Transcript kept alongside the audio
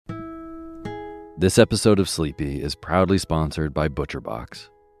This episode of Sleepy is proudly sponsored by ButcherBox.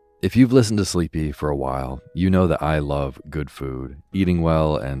 If you've listened to Sleepy for a while, you know that I love good food, eating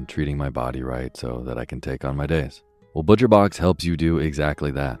well, and treating my body right so that I can take on my days. Well, ButcherBox helps you do exactly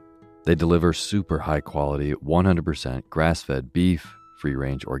that. They deliver super high quality, 100% grass-fed beef,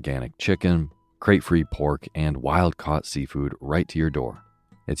 free-range organic chicken, crate-free pork, and wild-caught seafood right to your door.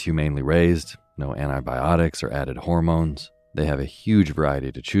 It's humanely raised, no antibiotics or added hormones. They have a huge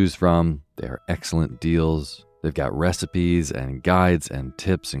variety to choose from. They are excellent deals. They've got recipes and guides and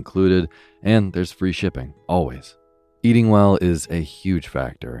tips included, and there's free shipping, always. Eating well is a huge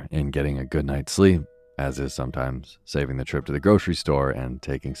factor in getting a good night's sleep, as is sometimes saving the trip to the grocery store and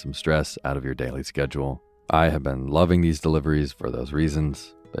taking some stress out of your daily schedule. I have been loving these deliveries for those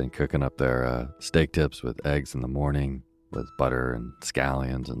reasons. Been cooking up their steak tips with eggs in the morning with butter and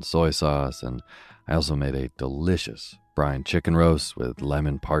scallions and soy sauce, and I also made a delicious brine chicken roast with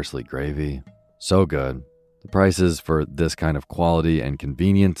lemon parsley gravy. So good. The prices for this kind of quality and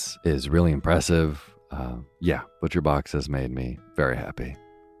convenience is really impressive. ButcherBox has made me very happy.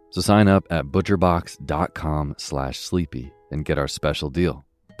 So sign up at butcherbox.com/sleepy and get our special deal.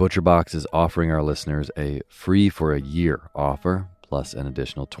 ButcherBox is offering our listeners a free for a year offer plus an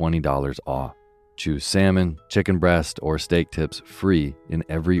additional $20 off. Choose salmon, chicken breast, or steak tips free in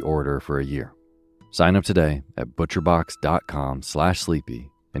every order for a year. Sign up today at butcherbox.com/sleepy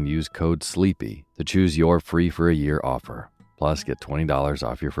and use code SLEEPY to choose your free for a year offer. Plus, get $20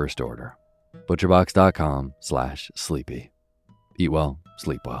 off your first order. butcherbox.com/sleepy. Eat well,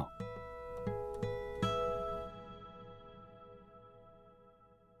 sleep well.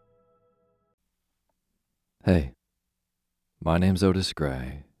 Hey, my name's Otis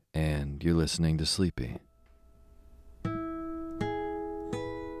Gray, and you're listening to Sleepy.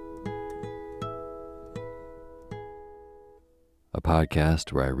 A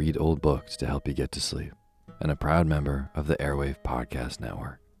podcast where I read old books to help you get to sleep, and a proud member of the Airwave Podcast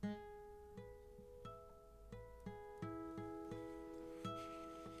Network.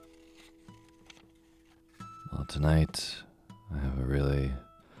 Well, tonight I have a really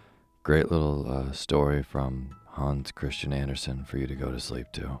great little story from Hans Christian Andersen for you to go to sleep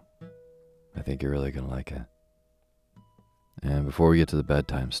to. I think you're really going to like it. And before we get to the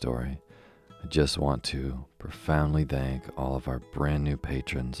bedtime story, I just want to profoundly thank all of our brand new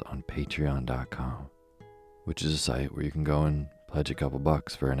patrons on patreon.com, which is a site where you can go and pledge a couple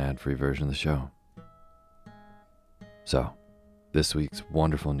bucks for an ad-free version of the show. So, this week's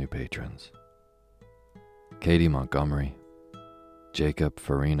wonderful new patrons: Katie Montgomery, Jacob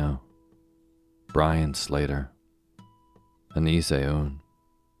Farino, Brian Slater, Anise Aoun,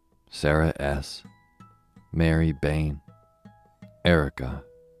 Sarah S., Mary Bain, Erica,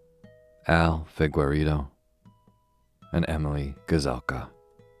 Al Figueredo, and Emily Gazelka.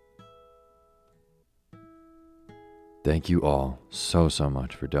 Thank you all so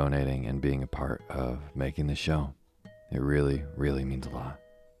much for donating and being a part of making the show. It really, really means a lot.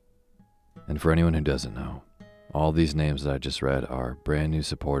 And for anyone who doesn't know, all these names that I just read are brand new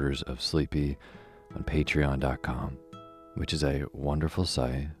supporters of Sleepy on patreon.com, which is a wonderful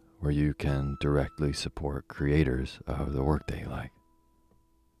site where you can directly support creators of the work that you like.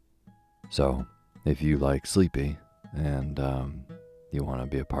 So, if you like Sleepy and you want to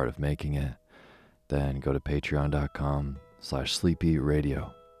be a part of making it, then go to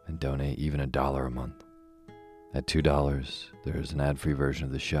patreon.com/sleepyradio and donate even $1 a month. At $2, there's an ad-free version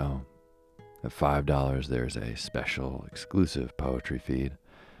of the show. At $5, there's a special exclusive poetry feed.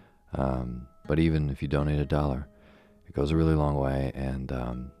 But even if you donate $1, it goes a really long way, and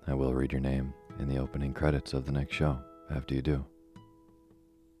I will read your name in the opening credits of the next show after you do.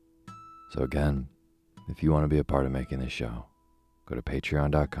 So again, if you want to be a part of making this show, go to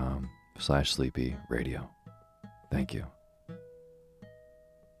patreon.com/sleepyradio. Thank you.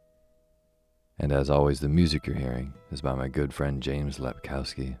 And as always, the music you're hearing is by my good friend James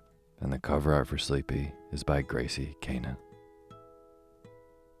Lepkowski, and the cover art for Sleepy is by Gracie Kanan.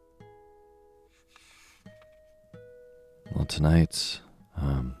 Well, tonight,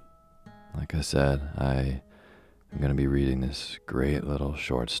 like I said, I am going to be reading this great little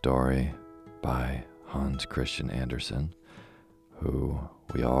short story by Hans Christian Andersen, who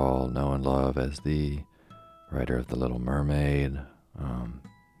we all know and love as the writer of The Little Mermaid.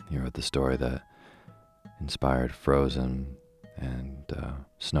 He wrote the story that inspired Frozen and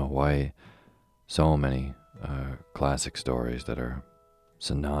Snow White. So many classic stories that are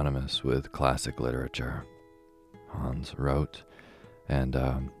synonymous with classic literature Hans wrote. And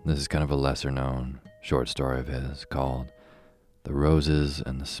this is kind of a lesser known short story of his called The Roses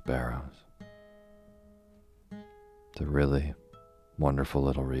and the Sparrows. It's a really wonderful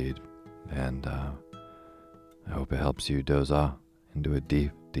little read and I hope it helps you doze off into a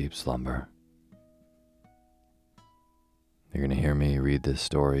deep, deep slumber. You're going to hear me read this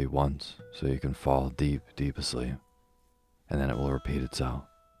story once so you can fall deep, deep asleep, and then it will repeat itself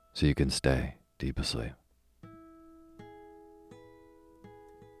so you can stay deep asleep.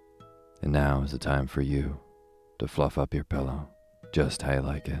 And now is the time for you to fluff up your pillow just how you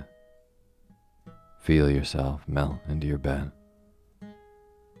like it. Feel yourself melt into your bed.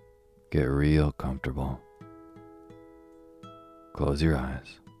 Get real comfortable. Close your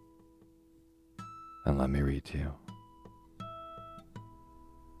eyes and let me read to you.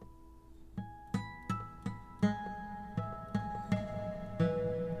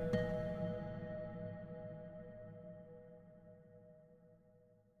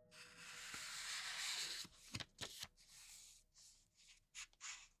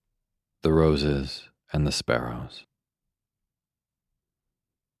 The Roses and the Sparrows.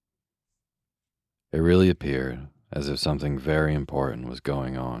 It really appeared as if something very important was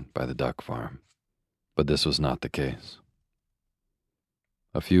going on by the duck farm, but this was not the case.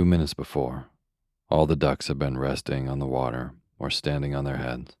 A few minutes before, all the ducks had been resting on the water or standing on their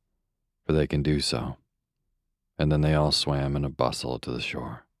heads, for they can do so, and then they all swam in a bustle to the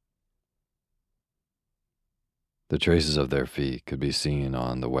shore. The traces of their feet could be seen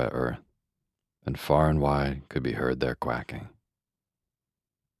on the wet earth, and far and wide could be heard their quacking.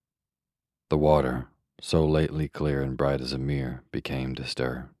 The water, so lately clear and bright as a mirror, became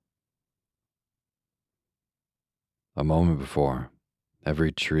disturbed. A moment before,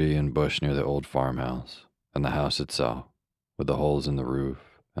 every tree and bush near the old farmhouse, and the house itself, with the holes in the roof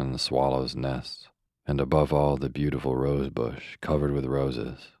and the swallows' nests, and above all the beautiful rose bush covered with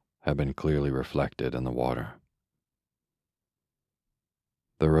roses, had been clearly reflected in the water.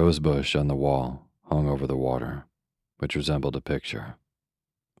 The rose bush on the wall hung over the water, which resembled a picture,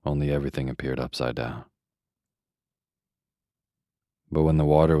 only everything appeared upside down. But when the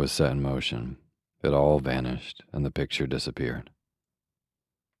water was set in motion, it all vanished and the picture disappeared.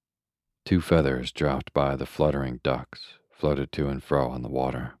 2 feathers dropped by the fluttering ducks floated to and fro on the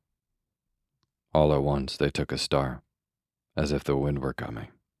water. All at once they took a start, as if the wind were coming,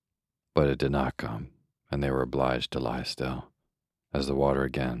 but it did not come, and they were obliged to lie still, as the water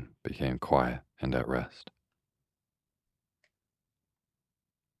again became quiet and at rest.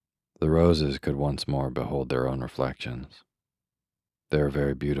 The roses could once more behold their own reflections. They were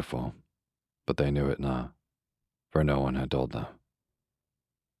very beautiful, but they knew it not, for no one had told them.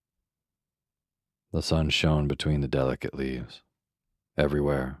 The sun shone between the delicate leaves.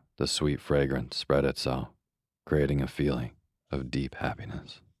 Everywhere, the sweet fragrance spread itself, creating a feeling of deep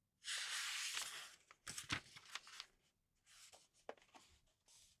happiness.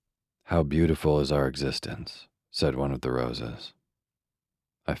 "How beautiful is our existence," said one of the roses.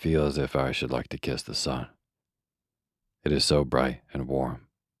 "I feel as if I should like to kiss the sun. It is so bright and warm.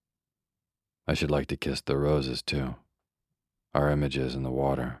 I should like to kiss the roses too, our images in the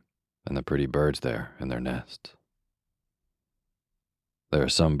water, and the pretty birds there in their nests. There are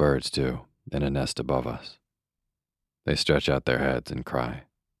some birds too, in a nest above us. They stretch out their heads and cry,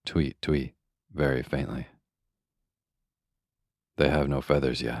 tweet, tweet, very faintly. They have no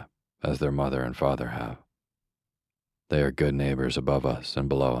feathers yet, as their mother and father have. They are good neighbors above us and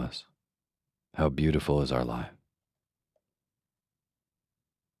below us. How beautiful is our life."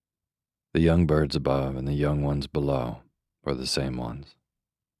 The young birds above and the young ones below were the same ones.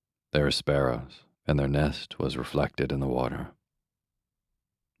 They were sparrows, and their nest was reflected in the water.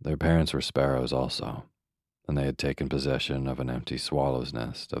 Their parents were sparrows also, and they had taken possession of an empty swallow's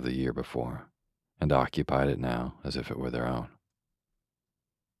nest of the year before, and occupied it now as if it were their own.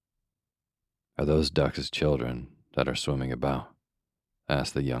 "Are those ducks children that are swimming about?"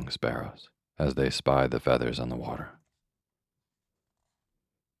 asked the young sparrows, as they spied the feathers on the water.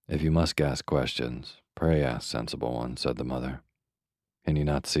 "If you must ask questions, pray ask, sensible one," said the mother. "Can you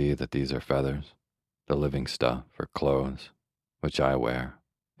not see that these are feathers, the living stuff for clothes, which I wear,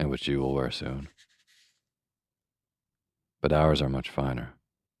 and which you will wear soon? But ours are much finer.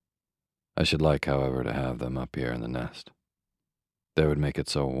 I should like, however, to have them up here in the nest. They would make it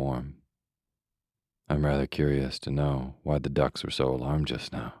so warm. I'm rather curious to know why the ducks were so alarmed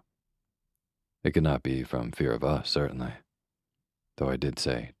just now. It could not be from fear of us, certainly, though I did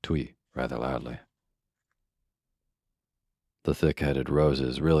say tweet rather loudly. The thick-headed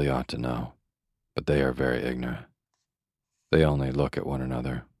roses really ought to know, but they are very ignorant. They only look at one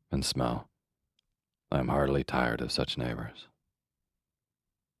another and smell. I am heartily tired of such neighbors."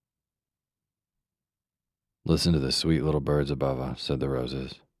 "Listen to the sweet little birds above us," said the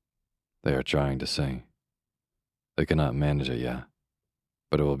roses. "They are trying to sing. They cannot manage it yet,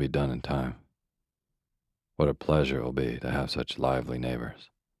 but it will be done in time. What a pleasure it will be to have such lively neighbors.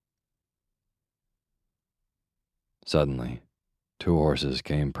 Suddenly, two horses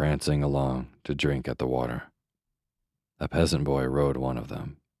came prancing along to drink at the water. A peasant boy rode one of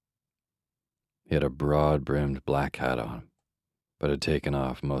them. He had a broad-brimmed black hat on, but had taken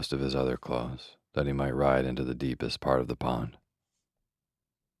off most of his other clothes that he might ride into the deepest part of the pond.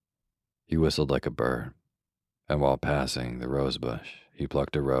 He whistled like a bird, and while passing the rose bush, he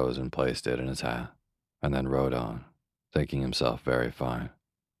plucked a rose and placed it in his hat, and then rode on, thinking himself very fine.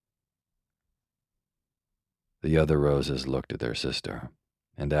 The other roses looked at their sister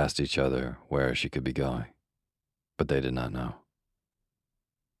and asked each other where she could be going, but they did not know.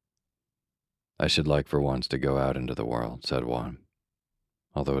 I should like for once to go out into the world, said one,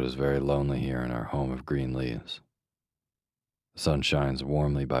 although it is very lonely here in our home of green leaves. The sun shines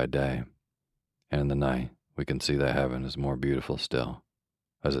warmly by day, and in the night we can see that heaven is more beautiful still,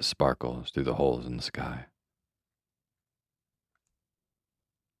 as it sparkles through the holes in the sky.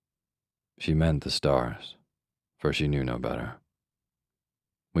 She meant the stars, for she knew no better.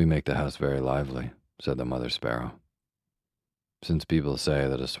 We make the house very lively, said the mother sparrow. Since people say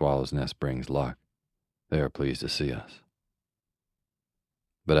that a swallow's nest brings luck, they are pleased to see us.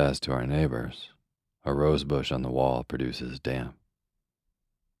 But as to our neighbors, a rose bush on the wall produces damp.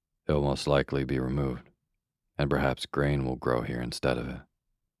 It will most likely be removed, and perhaps grain will grow here instead of it.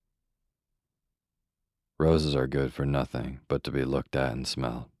 Roses are good for nothing but to be looked at and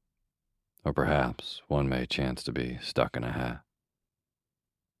smelled, or perhaps one may chance to be stuck in a hat.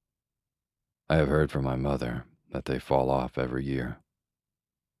 I have heard from my mother that they fall off every year.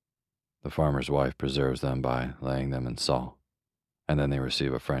 The farmer's wife preserves them by laying them in salt, and then they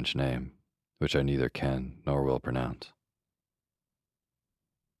receive a French name, which I neither can nor will pronounce.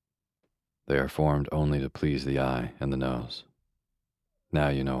 They are formed only to please the eye and the nose. Now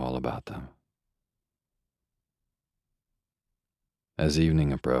you know all about them. As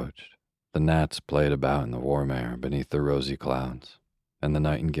evening approached, the gnats played about in the warm air beneath the rosy clouds, and the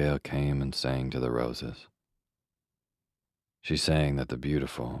nightingale came and sang to the roses. She sang that the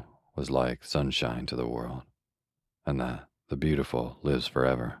beautiful was like sunshine to the world, and that the beautiful lives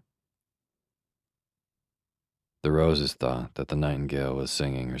forever. The roses thought that the nightingale was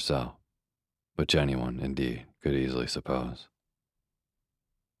singing herself, which anyone, indeed, could easily suppose.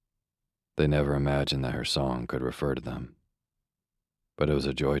 They never imagined that her song could refer to them, but it was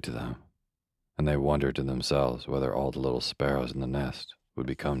a joy to them, and they wondered to themselves whether all the little sparrows in the nest would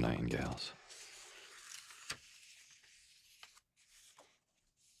become nightingales.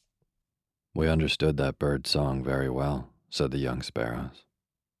 We understood that bird's song very well, said the young sparrows,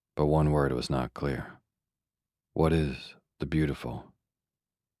 but one word was not clear. What is the beautiful?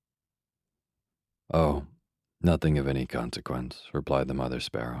 Oh, nothing of any consequence, replied the mother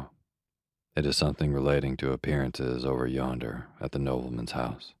sparrow. It is something relating to appearances over yonder at the nobleman's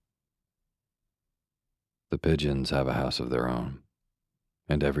house. The pigeons have a house of their own,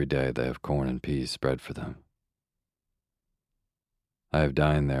 and every day they have corn and peas spread for them. I have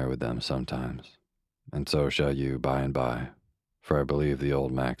dined there with them sometimes, and so shall you by and by, for I believe the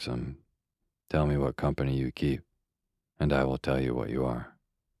old maxim, tell me what company you keep, and I will tell you what you are.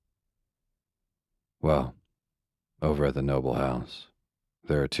 Well, over at the noble house,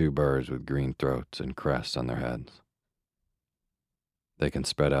 there are two birds with green throats and crests on their heads. They can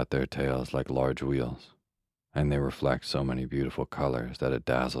spread out their tails like large wheels, and they reflect so many beautiful colors that it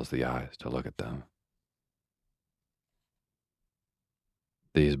dazzles the eyes to look at them.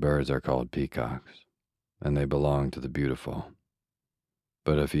 These birds are called peacocks, and they belong to the beautiful.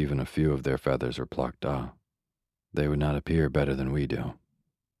 But if even a few of their feathers were plucked off, they would not appear better than we do.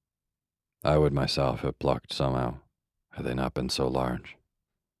 I would myself have plucked some out, had they not been so large.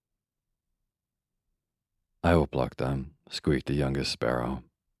 I will pluck them, squeaked the youngest sparrow,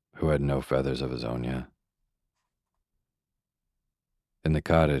 who had no feathers of his own yet. In the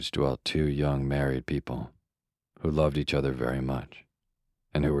cottage dwelt two young married people, who loved each other very much,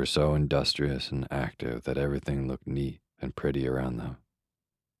 and who were so industrious and active that everything looked neat and pretty around them.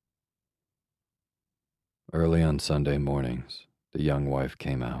 Early on Sunday mornings, the young wife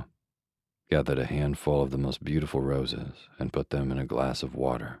came out, gathered a handful of the most beautiful roses, and put them in a glass of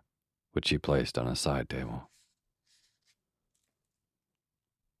water, which she placed on a side table.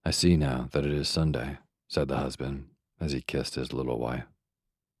 I see now that it is Sunday, said the husband, as he kissed his little wife.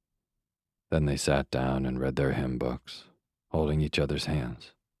 Then they sat down and read their hymn books, holding each other's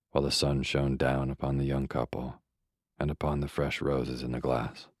hands, while the sun shone down upon the young couple and upon the fresh roses in the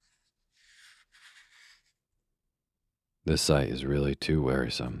glass. This sight is really too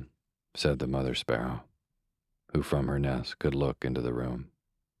wearisome, said the mother sparrow, who from her nest could look into the room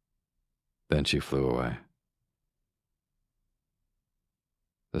Then she flew away.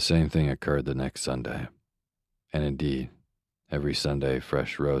 The same thing occurred the next Sunday, and indeed, every Sunday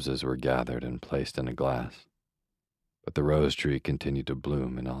fresh roses were gathered and placed in a glass, but the rose tree continued to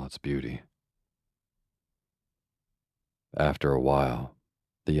bloom in all its beauty. After a while,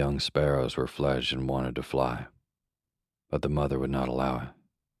 the young sparrows were fledged and wanted to fly, but the mother would not allow it.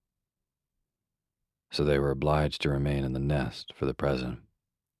 So they were obliged to remain in the nest for the present,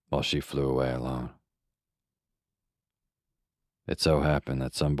 while she flew away alone. It so happened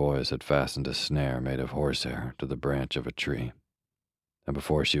that some boys had fastened a snare made of horsehair to the branch of a tree, and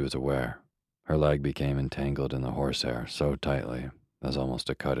before she was aware, her leg became entangled in the horsehair so tightly as almost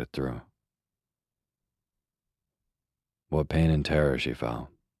to cut it through. What pain and terror she felt!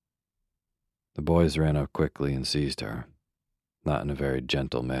 The boys ran up quickly and seized her, not in a very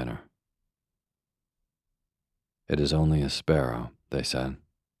gentle manner. "It is only a sparrow," they said.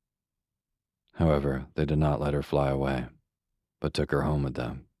 However, they did not let her fly away, but took her home with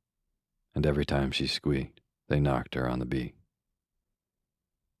them, and every time she squeaked, they knocked her on the beak.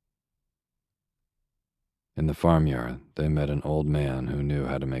 In the farmyard, they met an old man who knew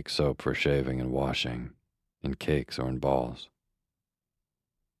how to make soap for shaving and washing, in cakes or in balls.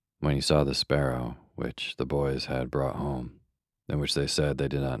 When he saw the sparrow, which the boys had brought home, and which they said they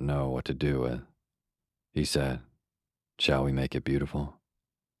did not know what to do with, he said, "Shall we make it beautiful?"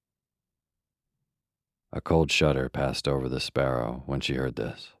 A cold shudder passed over the sparrow when she heard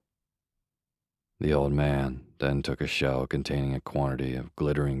this. The old man then took a shell containing a quantity of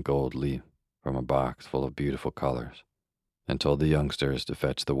glittering gold leaf from a box full of beautiful colors, and told the youngsters to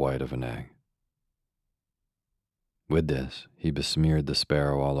fetch the white of an egg. With this, he besmeared the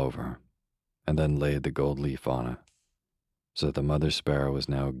sparrow all over, and then laid the gold leaf on it, so that the mother sparrow was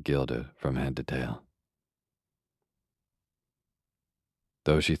now gilded from head to tail.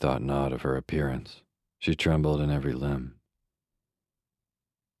 Though she thought not of her appearance, she trembled in every limb.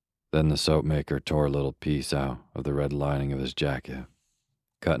 Then the soap maker tore a little piece out of the red lining of his jacket,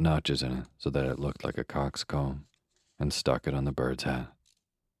 cut notches in it so that it looked like a cock's comb, and stuck it on the bird's head.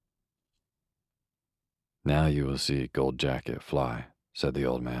 "Now you will see Gold Jacket fly," said the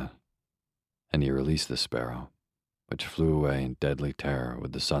old man, and he released the sparrow, which flew away in deadly terror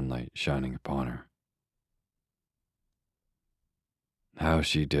with the sunlight shining upon her. How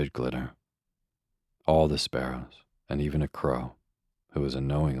she did glitter! All the sparrows, and even a crow, who was a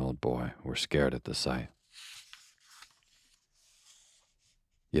knowing old boy, were scared at the sight.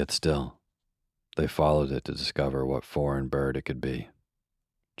 Yet still, they followed it to discover what foreign bird it could be.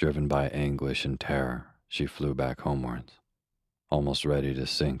 Driven by anguish and terror, she flew back homewards, almost ready to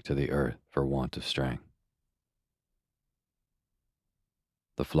sink to the earth for want of strength.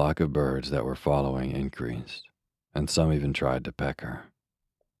 The flock of birds that were following increased, and some even tried to peck her.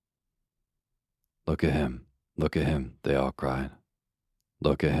 Look at him, they all cried.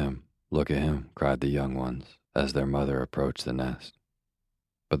 Look at him, cried the young ones as their mother approached the nest.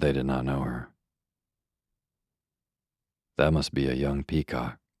 But they did not know her. That must be a young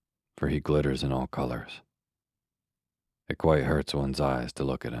peacock, for he glitters in all colors. It quite hurts one's eyes to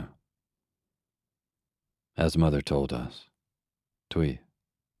look at him. As mother told us, "Tweet,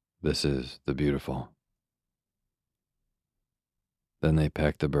 this is the beautiful." Then they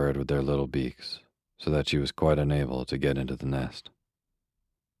pecked the bird with their little beaks, so that she was quite unable to get into the nest.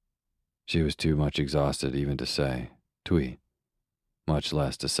 She was too much exhausted even to say, "Tweet," much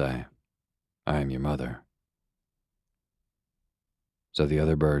less to say, "I am your mother." So the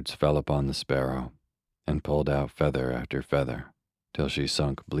other birds fell upon the sparrow and pulled out feather after feather till she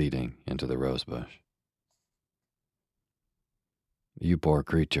sunk bleeding into the rosebush. "You poor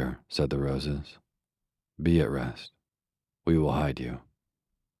creature," said the roses, "be at rest. We will hide you.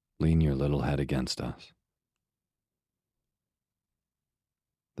 Lean your little head against us."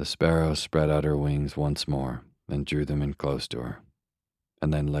 The sparrow spread out her wings once more and drew them in close to her,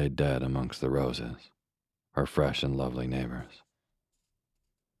 and then lay dead amongst the roses, her fresh and lovely neighbors.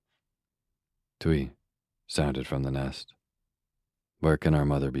 "Twee," sounded from the nest. "Where can our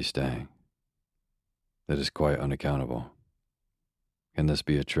mother be staying? It is quite unaccountable. Can this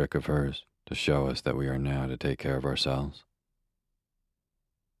be a trick of hers to show us that we are now to take care of ourselves?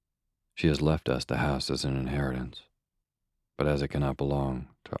 She has left us the house as an inheritance, but as it cannot belong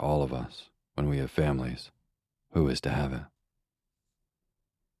to all of us when we have families, who is to have it?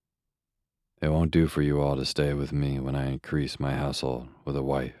 It won't do for you all to stay with me when I increase my household with a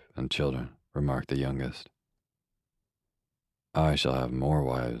wife and children," remarked the youngest. "I shall have more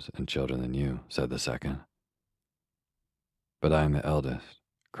wives and children than you," said the second. "But I am the eldest,"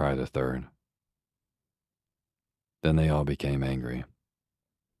 cried a third. Then they all became angry.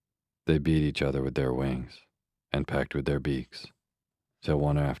 They beat each other with their wings and pecked with their beaks, till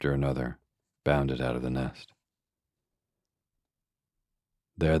one after another bounded out of the nest.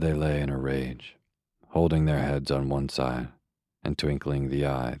 There they lay in a rage, holding their heads on one side and twinkling the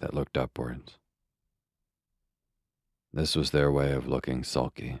eye that looked upwards. This was their way of looking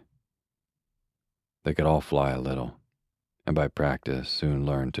sulky. They could all fly a little, and by practice soon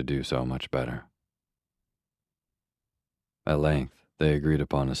learned to do so much better. At length, they agreed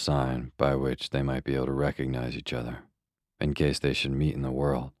upon a sign by which they might be able to recognize each other, in case they should meet in the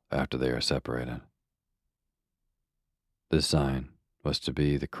world after they are separated. This sign was to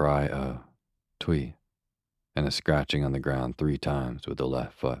be the cry of "Twee," and a scratching on the ground 3 times with the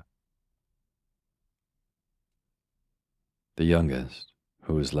left foot. The youngest,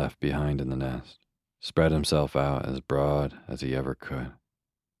 who was left behind in the nest, spread himself out as broad as he ever could,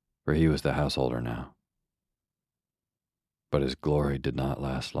 for he was the householder now. But his glory did not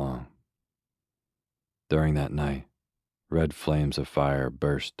last long. During that night, red flames of fire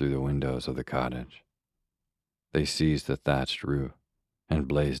burst through the windows of the cottage. They seized the thatched roof and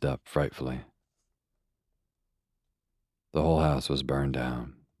blazed up frightfully. The whole house was burned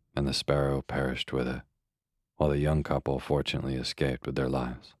down, and the sparrow perished with it, while the young couple fortunately escaped with their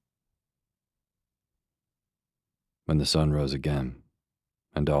lives. When the sun rose again,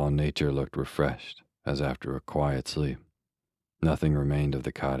 and all nature looked refreshed as after a quiet sleep, nothing remained of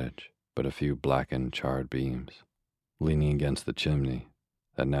the cottage but a few blackened, charred beams, leaning against the chimney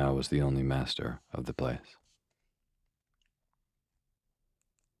that now was the only master of the place.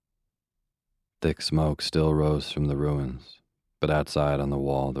 Thick smoke still rose from the ruins, but outside on the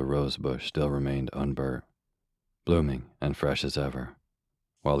wall the rose bush still remained unburnt, blooming and fresh as ever,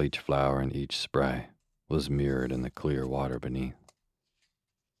 while each flower and each spray was mirrored in the clear water beneath.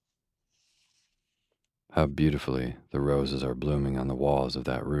 How beautifully the roses are blooming on the walls of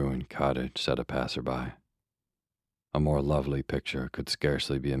that ruined cottage, said a passerby. A more lovely picture could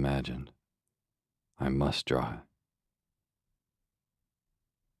scarcely be imagined. I must draw it.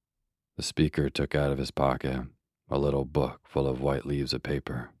 The speaker took out of his pocket a little book full of white leaves of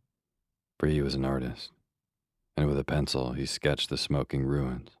paper, for he was an artist, and with a pencil he sketched the smoking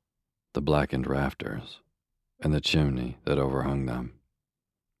ruins, the blackened rafters, and the chimney that overhung them,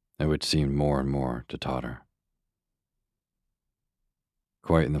 and which seemed more and more to totter.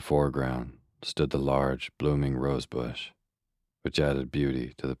 Quite in the foreground stood the large, blooming rose bush, which added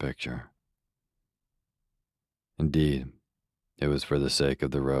beauty to the picture. Indeed, it was for the sake of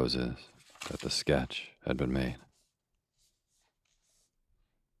the roses that the sketch had been made.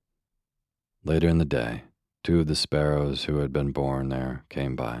 Later in the day, 2 of the sparrows who had been born there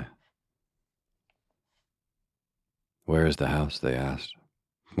came by. "Where is the house?" they asked.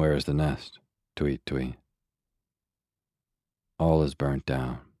 "Where is the nest?" Tweet, tweet. "All is burnt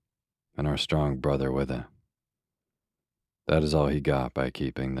down, and our strong brother with it. That is all he got by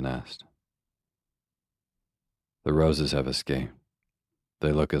keeping the nest. The roses have escaped.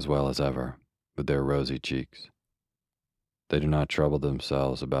 They look as well as ever, with their rosy cheeks. They do not trouble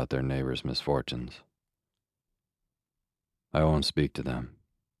themselves about their neighbors' misfortunes. I won't speak to them.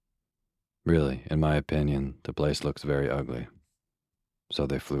 Really, in my opinion, the place looks very ugly." So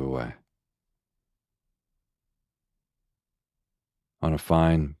they flew away. On a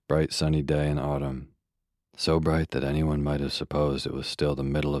fine, bright sunny day in autumn, so bright that anyone might have supposed it was still the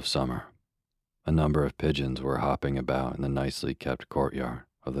middle of summer, a number of pigeons were hopping about in the nicely kept courtyard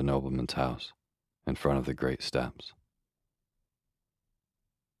of the nobleman's house in front of the great steps.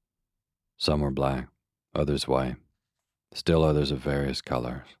 Some were black, others white, still others of various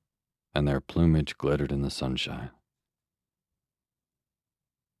colors, and their plumage glittered in the sunshine.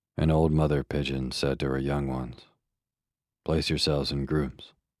 An old mother pigeon said to her young ones, "Place yourselves in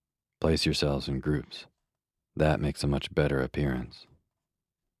groups. Place yourselves in groups. That makes a much better appearance."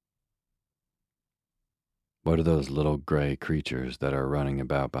 "What are those little gray creatures that are running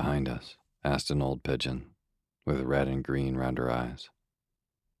about behind us?" asked an old pigeon, with red and green round her eyes.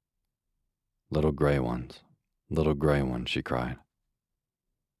 Little gray ones, she cried.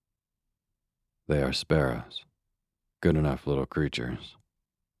 "They are sparrows, good enough little creatures.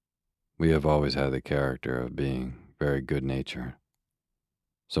 We have always had the character of being very good-natured,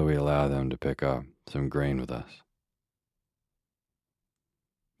 so we allow them to pick up some grain with us.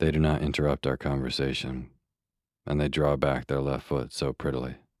 They do not interrupt our conversation, and they draw back their left foot so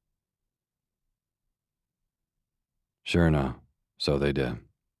prettily." Sure enough, so they did,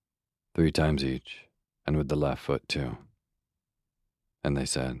 3 times each, and with the left foot too. And they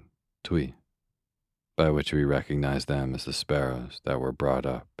said, "Twee," by which we recognized them as the sparrows that were brought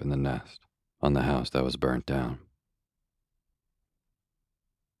up in the nest on the house that was burnt down.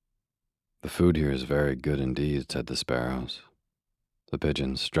 "The food here is very good indeed," said the sparrows. The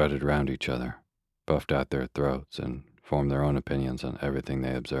pigeons strutted round each other, puffed out their throats, and formed their own opinions on everything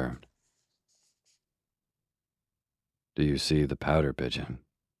they observed. "Do you see the pouter pigeon?"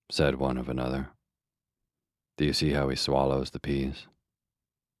 said one of another. "Do you see how he swallows the peas?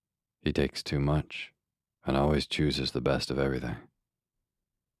 He takes too much, and always chooses the best of everything.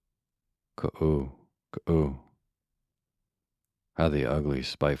 Coo, coo. How the ugly,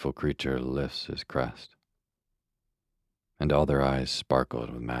 spiteful creature lifts his crest." And all their eyes sparkled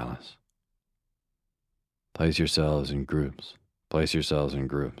with malice. Place yourselves in groups, place yourselves in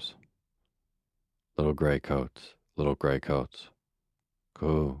groups. Little gray coats, little gray coats.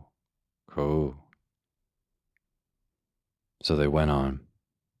 Coo, coo. So they went on,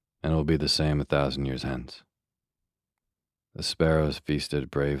 and it will be the same 1,000 years hence. The sparrows feasted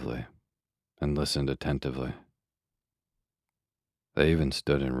bravely and listened attentively. They even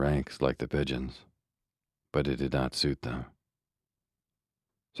stood in ranks like the pigeons, but it did not suit them.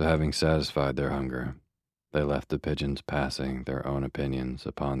 So having satisfied their hunger, they left the pigeons passing their own opinions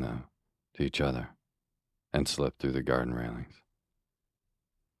upon them to each other and slipped through the garden railings.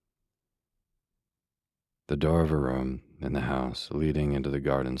 The door of a room in the house leading into the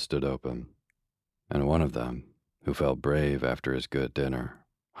garden stood open, and one of them, who felt brave after his good dinner,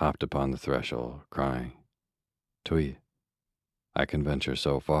 hopped upon the threshold, crying, "Tui, I can venture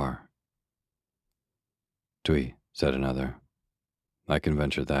so far." "Tui," said another, "I can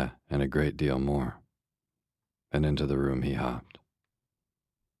venture that and a great deal more." And into the room he hopped.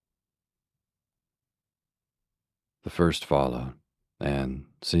 The first followed,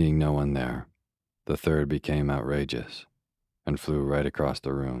 and, seeing no one there, the third became outrageous and flew right across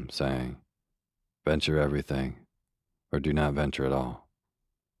the room, saying, "Venture everything, or do not venture at all.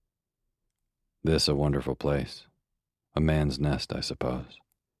 This a wonderful place, a man's nest, I suppose.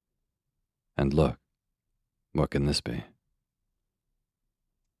 And look, what can this be?"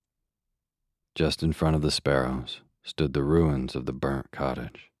 Just in front of the sparrows stood the ruins of the burnt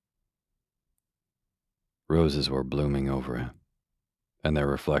cottage. Roses were blooming over it, and their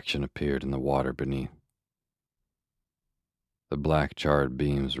reflection appeared in the water beneath. The black charred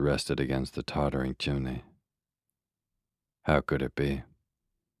beams rested against the tottering chimney. How could it be?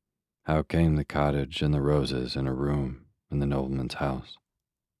 How came the cottage and the roses in a room in the nobleman's house?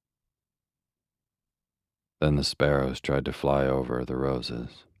 Then the sparrows tried to fly over the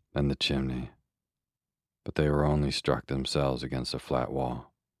roses and the chimney, but they were only struck themselves against a flat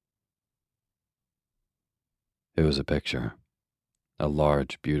wall. It was a picture, a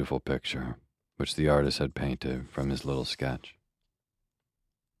large, beautiful picture, which the artist had painted from his little sketch.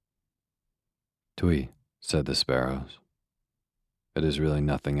 "Tui," said the sparrows, "it is really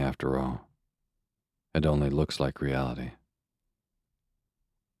nothing after all. It only looks like reality."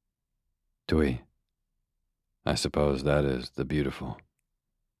 "Tui, I suppose that is the beautiful.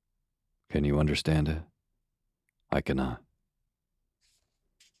 Can you understand it? I cannot."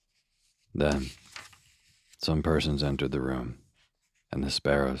 Then some persons entered the room, and the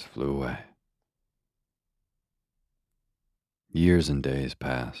sparrows flew away. Years and days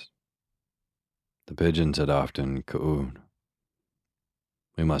passed. The pigeons had often cooed.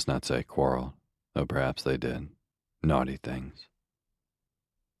 We must not say quarreled, though perhaps they did. Naughty things.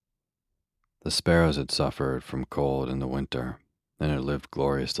 The sparrows had suffered from cold in the winter and had lived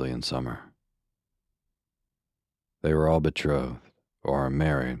gloriously in summer. They were all betrothed, or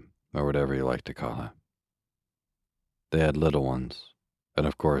married, or whatever you like to call it. They had little ones, and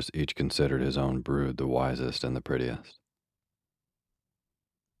of course each considered his own brood the wisest and the prettiest.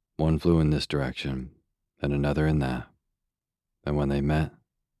 One flew in this direction, and another in that, and when they met,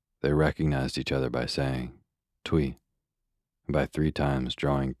 they recognized each other by saying, "Tui," and by 3 times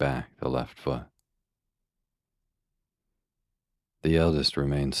drawing back the left foot. The eldest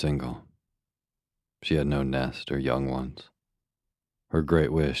remained single. She had no nest or young ones. Her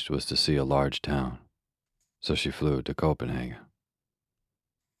great wish was to see a large town, so she flew to Copenhagen.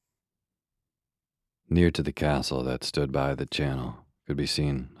 Near to the castle that stood by the channel could be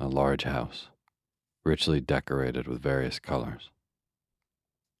seen a large house, richly decorated with various colors.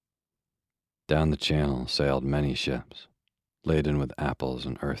 Down the channel sailed many ships, laden with apples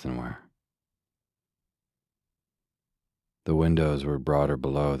and earthenware. The windows were broader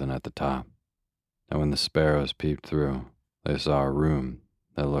below than at the top, and when the sparrows peeped through, they saw a room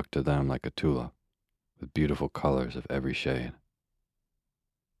that looked to them like a tulip, with beautiful colors of every shade.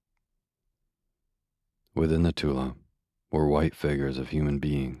 Within the tulip were white figures of human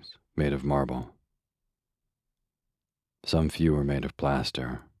beings made of marble. Some few were made of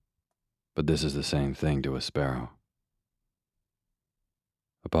plaster, but this is the same thing to a sparrow.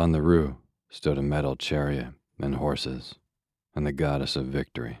 Upon the roof stood a metal chariot and horses, and the goddess of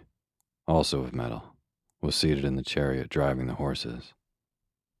victory, also of metal, was seated in the chariot driving the horses.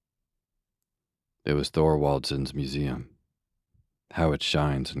 It was Thorwaldsen's museum. How it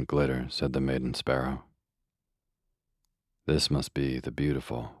shines and glitters, said the maiden sparrow. This must be the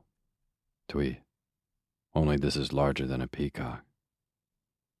beautiful Twee, only this is larger than a peacock.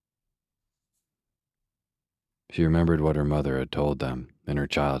 She remembered what her mother had told them in her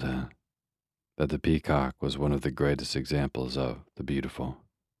childhood, that the peacock was one of the greatest examples of the beautiful.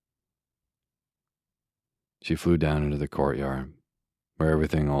 She flew down into the courtyard, where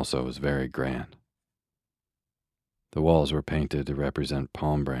everything also was very grand. The walls were painted to represent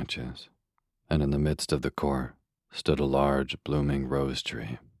palm branches, and in the midst of the court stood a large, blooming rose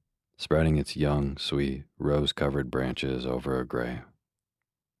tree, spreading its young, sweet, rose-covered branches over a grave.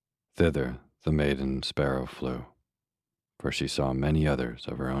 Thither the maiden sparrow flew, for she saw many others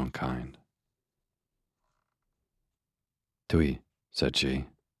of her own kind. Twee, said she,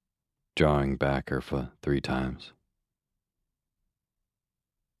 drawing back her foot 3 times.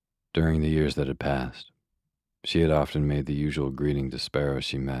 During the years that had passed, she had often made the usual greeting to sparrows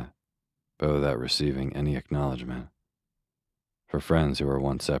she met, but without receiving any acknowledgement, for friends who are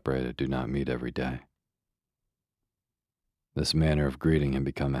once separated do not meet every day. This manner of greeting had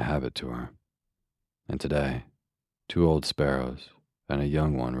become a habit to her, and today 2 old sparrows and a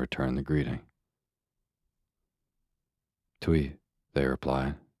young one returned the greeting. Twee, they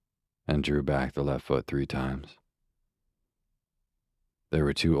replied, and drew back the left foot 3 times. There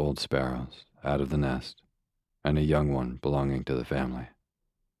were 2 old sparrows out of the nest, and a young one belonging to the family.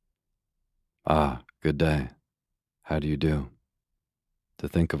 Ah, good day. How do you do? To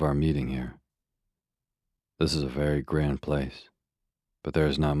think of our meeting here. This is a very grand place, but there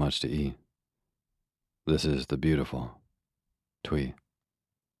is not much to eat. This is the beautiful Twee.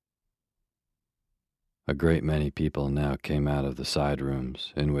 A great many people now came out of the side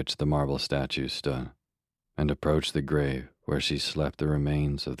rooms in which the marble statues stood, and approached the grave where she slept the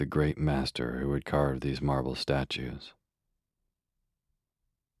remains of the great master who had carved these marble statues.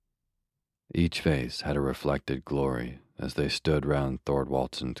 Each face had a reflected glory as they stood round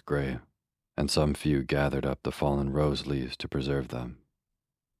Thorwaldsen's grave, and some few gathered up the fallen rose leaves to preserve them.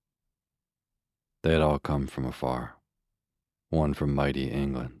 They had all come from afar, one from mighty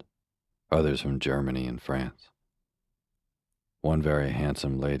England, others from Germany and France. One very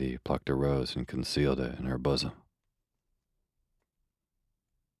handsome lady plucked a rose and concealed it in her bosom.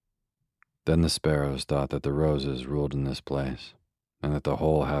 Then the sparrows thought that the roses ruled in this place, and that the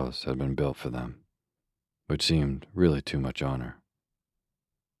whole house had been built for them, which seemed really too much honor.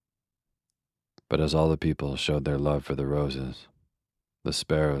 But as all the people showed their love for the roses, the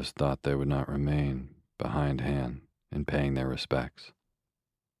sparrows thought they would not remain behindhand in paying their respects.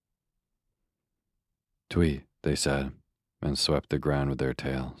 Twee, they said, and swept the ground with their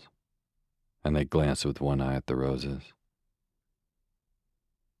tails, and they glanced with one eye at the roses.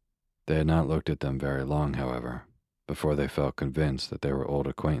 They had not looked at them very long, however, before they felt convinced that they were old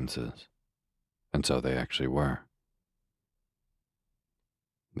acquaintances, and so they actually were.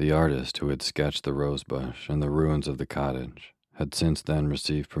 The artist who had sketched the rose bush and the ruins of the cottage had since then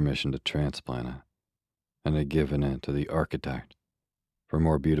received permission to transplant it, and had given it to the architect, for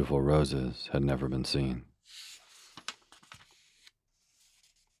more beautiful roses had never been seen.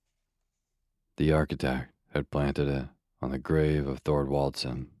 The architect had planted it on the grave of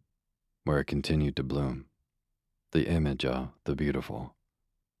Thorwaldsen, where it continued to bloom, the image of the beautiful,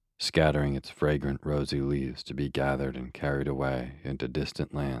 scattering its fragrant rosy leaves to be gathered and carried away into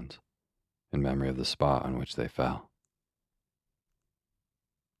distant lands in memory of the spot on which they fell.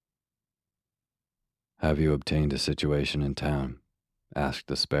 Have you obtained a situation in town? Asked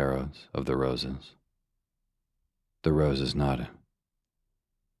the sparrows of the roses. The roses nodded.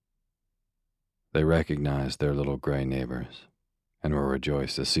 They recognized their little gray neighbors and were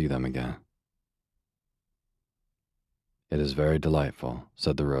rejoiced to see them again. It is very delightful,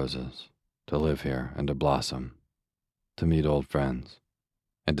 said the roses, to live here and to blossom, to meet old friends,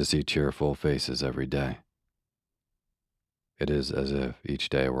 and to see cheerful faces every day. It is as if each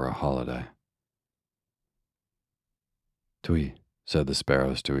day were a holiday. Twee, said the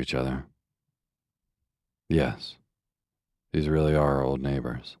sparrows to each other. Yes, these really are our old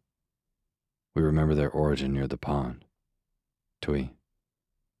neighbors. We remember their origin near the pond. Twee.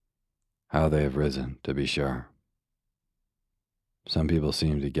 How they have risen, to be sure. Some people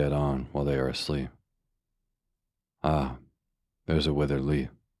seem to get on while they are asleep. Ah, there's a withered leaf.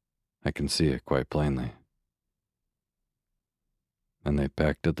 I can see it quite plainly. And they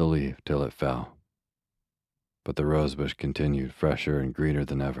pecked at the leaf till it fell. But the rosebush continued fresher and greener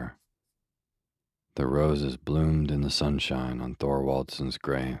than ever, The roses bloomed in the sunshine on Thorwaldsen's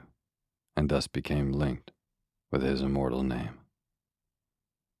grave, and thus became linked with his immortal name.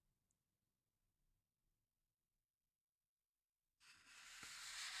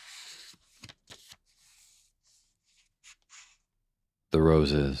 The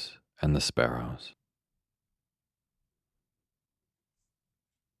Roses and the Sparrows.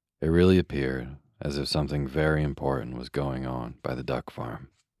 It really appeared as if something very important was going on by the duck farm,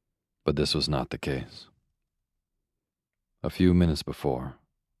 but this was not the case. A few minutes before,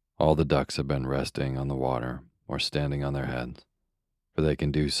 all the ducks had been resting on the water or standing on their heads, for they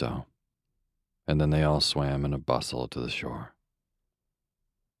can do so, and then they all swam in a bustle to the shore.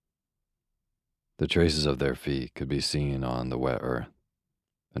 The traces of their feet could be seen on the wet earth,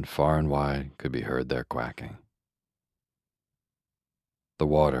 and far and wide could be heard their quacking. The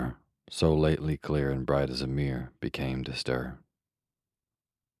water, so lately clear and bright as a mirror, became disturbed.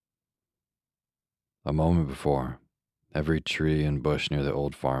 A moment before, every tree and bush near the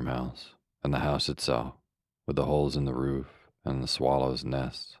old farmhouse, and the house itself, with the holes in the roof and the swallows'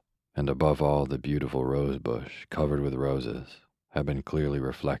 nests, and above all the beautiful rose bush covered with roses, had been clearly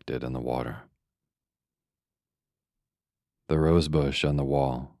reflected in the water. The rose bush on the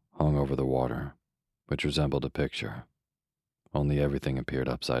wall hung over the water, which resembled a picture, only everything appeared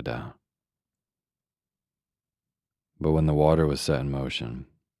upside down. But when the water was set in motion,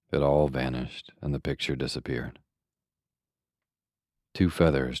 it all vanished and the picture disappeared. 2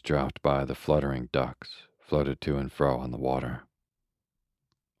 feathers dropped by the fluttering ducks floated to and fro on the water.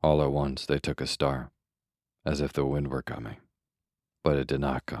 All at once they took a start, as if the wind were coming. But it did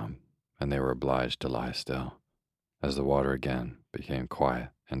not come, and they were obliged to lie still, as the water again became quiet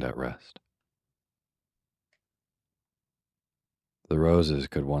and at rest. The roses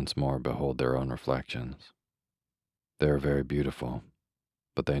could once more behold their own reflections. They were very beautiful,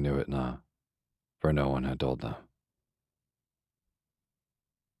 but they knew it not, for no one had told them.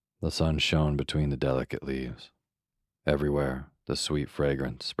 The sun shone between the delicate leaves. Everywhere, the sweet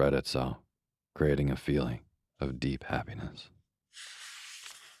fragrance spread itself, creating a feeling of deep happiness.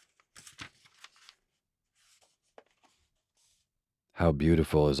 "How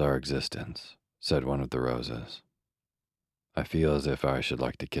beautiful is our existence," said one of the roses. "I feel as if I should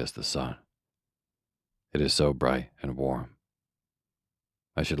like to kiss the sun. It is so bright and warm.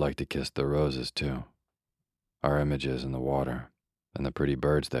 I should like to kiss the roses too, our images in the water, and the pretty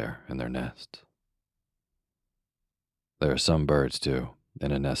birds there in their nests. There are some birds, too,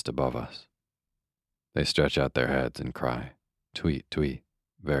 in a nest above us. They stretch out their heads and cry, tweet, tweet,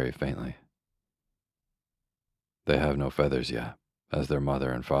 very faintly. They have no feathers yet, as their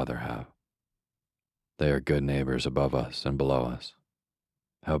mother and father have. They are good neighbors above us and below us.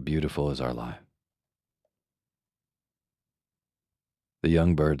 How beautiful is our life." The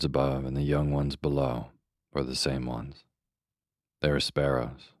young birds above and the young ones below were the same ones. They were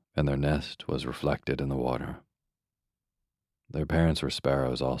sparrows, and their nest was reflected in the water. Their parents were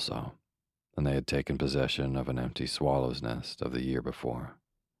sparrows also, and they had taken possession of an empty swallow's nest of the year before,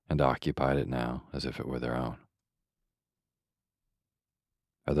 and occupied it now as if it were their own.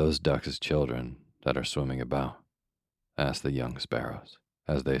 "Are those ducks children that are swimming about?" asked the young sparrows,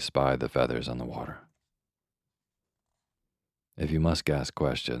 as they spied the feathers on the water. "If you must ask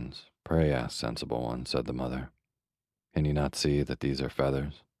questions, pray ask, sensible one," said the mother. "Can you not see that these are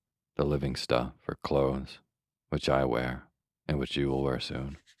feathers, the living stuff for clothes, which I wear, and which you will wear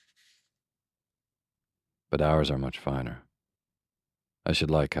soon? But ours are much finer. I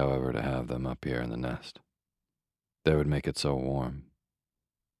should like, however, to have them up here in the nest. They would make it so warm.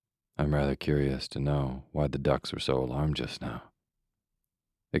 I'm rather curious to know why the ducks were so alarmed just now.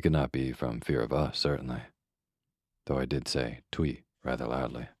 It could not be from fear of us, certainly, though I did say tweet rather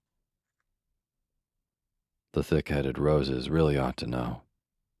loudly. The thick-headed roses really ought to know,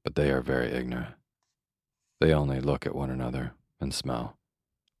 but they are very ignorant. They only look at one another and smell.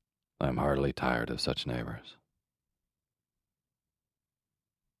 I am heartily tired of such neighbors."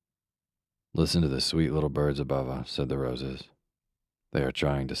 "Listen to the sweet little birds above us," said the roses. "They are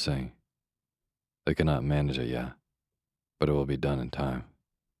trying to sing. They cannot manage it yet, but it will be done in time.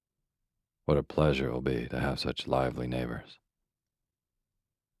 What a pleasure it will be to have such lively neighbors."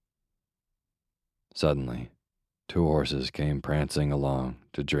 Suddenly, 2 horses came prancing along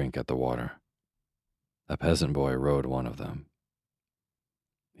to drink at the water. A peasant boy rode one of them.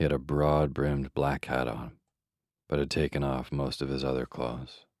 He had a broad-brimmed black hat on, but had taken off most of his other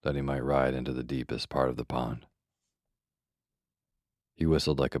clothes, that he might ride into the deepest part of the pond. He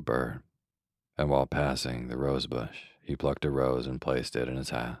whistled like a bird, and while passing the rose bush, he plucked a rose and placed it in his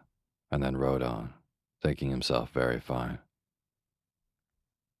hat, and then rode on, thinking himself very fine.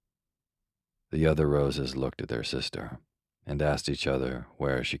 The other roses looked at their sister and asked each other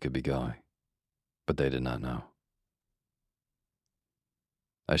where she could be going, but they did not know.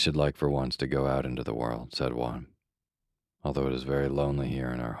 I should like for once to go out into the world, said one, although it is very lonely here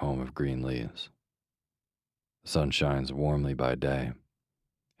in our home of green leaves. The sun shines warmly by day,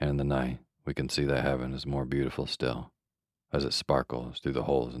 and in the night we can see that heaven is more beautiful still, as it sparkles through the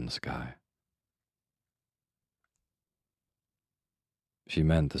holes in the sky. She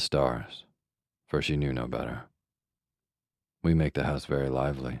meant the stars, for she knew no better. We make the house very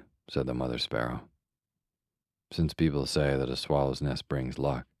lively, said the mother sparrow. Since people say that a swallow's nest brings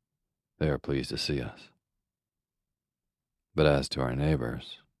luck, they are pleased to see us. But as to our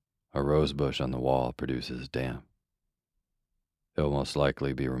neighbors, a rose bush on the wall produces damp. It will most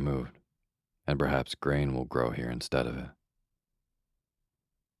likely be removed, and perhaps grain will grow here instead of it.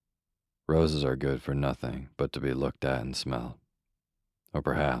 Roses are good for nothing but to be looked at and smelled, or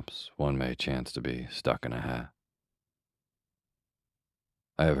perhaps one may chance to be stuck in a hat.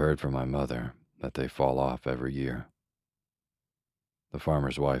 I have heard from my mother that they fall off every year. The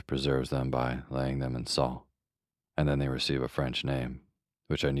farmer's wife preserves them by laying them in salt, and then they receive a French name,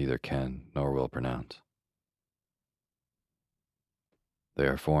 which I neither can nor will pronounce. They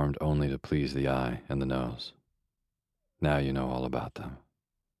are formed only to please the eye and the nose. Now you know all about them.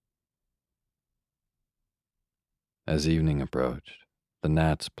 As evening approached, the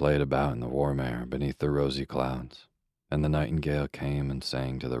gnats played about in the warm air beneath the rosy clouds, and the nightingale came and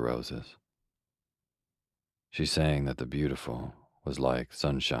sang to the roses. She sang that the beautiful was like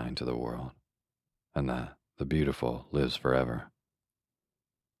sunshine to the world, and that the beautiful lives forever.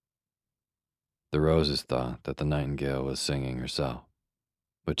 The roses thought that the nightingale was singing herself,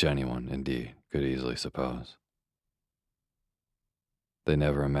 which anyone, indeed, could easily suppose. They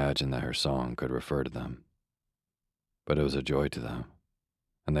never imagined that her song could refer to them, but it was a joy to them,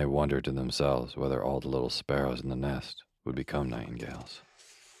 and they wondered to themselves whether all the little sparrows in the nest would become nightingales.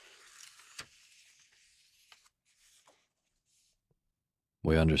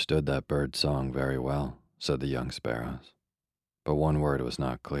 We understood that bird's song very well, said the young sparrows, but one word was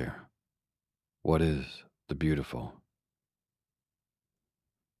not clear. What is the beautiful?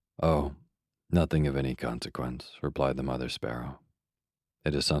 Oh, nothing of any consequence, replied the mother sparrow.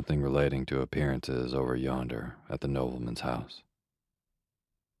 It is something relating to appearances over yonder at the nobleman's house.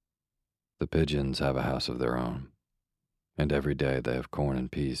 The pigeons have a house of their own, and every day they have corn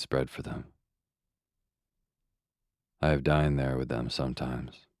and peas spread for them. I have dined there with them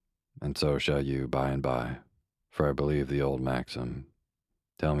sometimes, and so shall you by and by, for I believe the old maxim,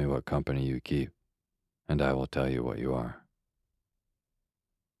 tell me what company you keep, and I will tell you what you are.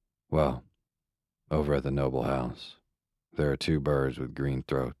 Well, over at the noble house, there are two birds with green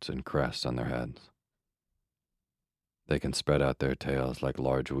throats and crests on their heads. They can spread out their tails like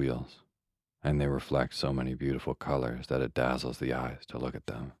large wheels, and they reflect so many beautiful colors that it dazzles the eyes to look at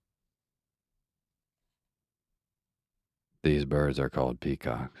them. These birds are called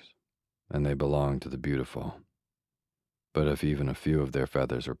peacocks, and they belong to the beautiful. But if even a few of their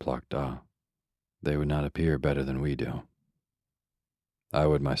feathers were plucked off, they would not appear better than we do. I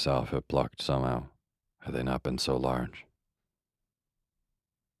would myself have plucked some out, had they not been so large.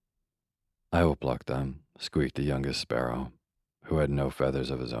 I will pluck them, squeaked the youngest sparrow, who had no feathers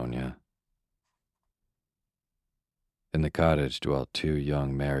of his own yet. In the cottage dwelt two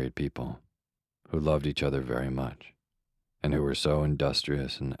young married people, who loved each other very much, and who were so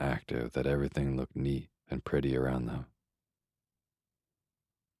industrious and active that everything looked neat and pretty around them.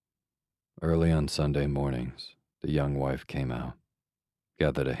 Early on Sunday mornings, the young wife came out,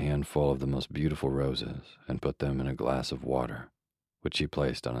 gathered a handful of the most beautiful roses, and put them in a glass of water, which she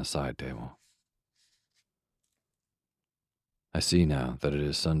placed on a side table. I see now that it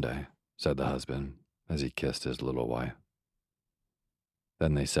is Sunday, said the husband, as he kissed his little wife.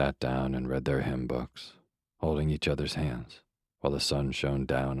 Then they sat down and read their hymn books, holding each other's hands, while the sun shone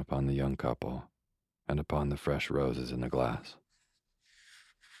down upon the young couple and upon the fresh roses in the glass.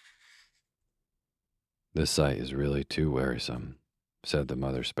 This sight is really too wearisome, said the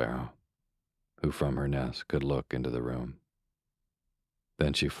mother sparrow, who from her nest could look into the room.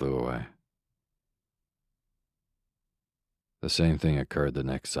 Then she flew away. The same thing occurred the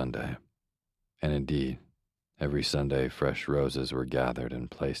next Sunday, and indeed, every Sunday fresh roses were gathered and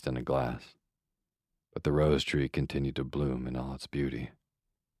placed in a glass, but the rose tree continued to bloom in all its beauty.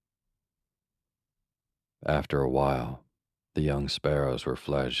 After a while, the young sparrows were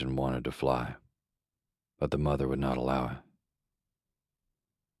fledged and wanted to fly, but the mother would not allow it.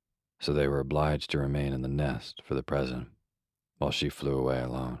 So they were obliged to remain in the nest for the present, while she flew away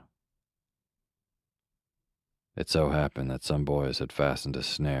alone. It so happened that some boys had fastened a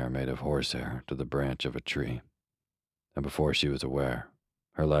snare made of horsehair to the branch of a tree, and before she was aware,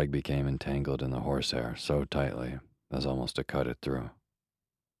 her leg became entangled in the horsehair so tightly as almost to cut it through.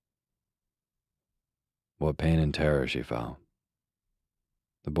 What pain and terror she felt!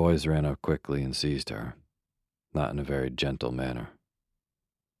 The boys ran up quickly and seized her, not in a very gentle manner.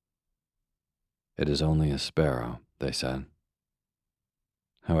 "It is only a sparrow," they said.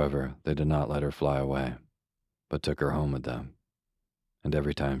 However, they did not let her fly away, but took her home with them, and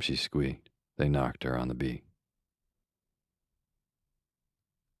every time she squeaked, they knocked her on the beak.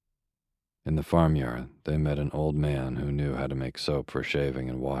 In the farmyard, they met an old man who knew how to make soap for shaving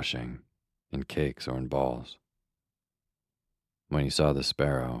and washing, in cakes or in balls. When he saw the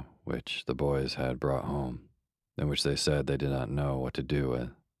sparrow, which the boys had brought home, and which they said they did not know what to do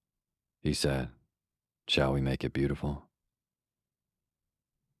with, he said, "Shall we make it beautiful?"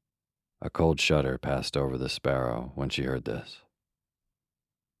 A cold shudder passed over the sparrow when she heard this.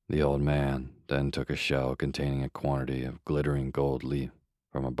 The old man then took a shell containing a quantity of glittering gold leaf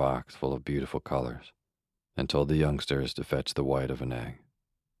from a box full of beautiful colors, and told the youngsters to fetch the white of an egg.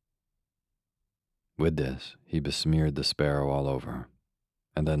 With this, he besmeared the sparrow all over,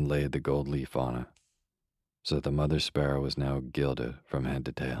 and then laid the gold leaf on it, so that the mother sparrow was now gilded from head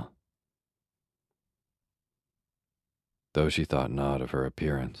to tail. Though she thought not of her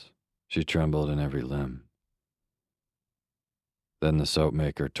appearance, she trembled in every limb. Then the soap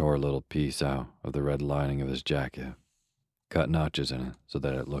maker tore a little piece out of the red lining of his jacket, cut notches in it so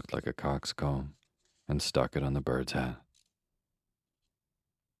that it looked like a cock's comb, and stuck it on the bird's head.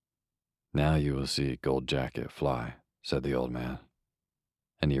 "Now you will see Gold Jacket fly," said the old man,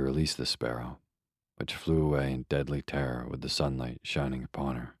 and he released the sparrow, which flew away in deadly terror with the sunlight shining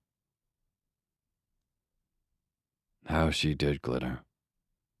upon her. How she did glitter!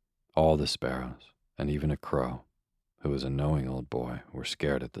 All the sparrows, and even a crow, who was a knowing old boy, were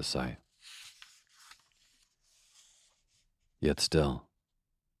scared at the sight. Yet still,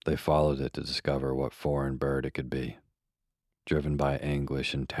 they followed it to discover what foreign bird it could be. Driven by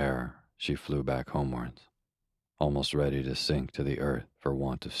anguish and terror, she flew back homewards, almost ready to sink to the earth for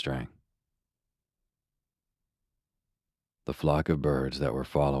want of strength. The flock of birds that were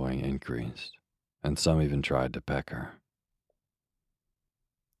following increased, and some even tried to peck her.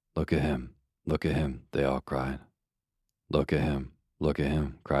 Look at him, they all cried. Look at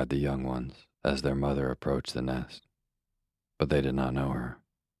him, cried the young ones as their mother approached the nest. But they did not know her.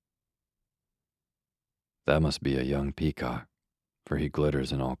 That must be a young peacock, for he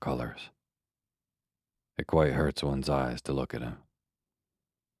glitters in all colors. It quite hurts one's eyes to look at him.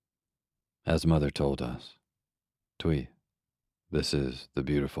 As mother told us, "Tweet, this is the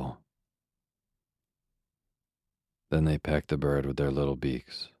beautiful." Then they pecked the bird with their little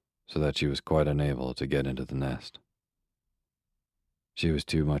beaks, so that she was quite unable to get into the nest. She was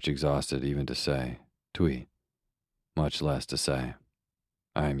too much exhausted even to say, "Tweet," much less to say,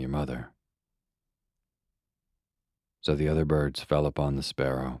 "I am your mother." So the other birds fell upon the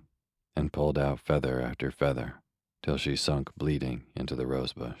sparrow and pulled out feather after feather till she sunk bleeding into the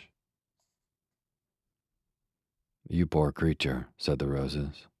rosebush. "You poor creature," said the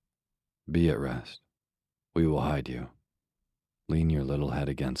roses, "be at rest. We will hide you. Lean your little head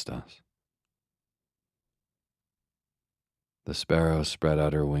against us." The sparrow spread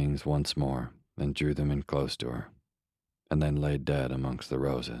out her wings once more and drew them in close to her, and then lay dead amongst the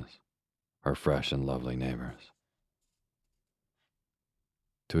roses, her fresh and lovely neighbors.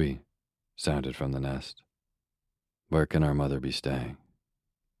 "Twee," sounded from the nest. "Where can our mother be staying?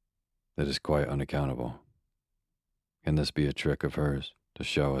 It is quite unaccountable. Can this be a trick of hers to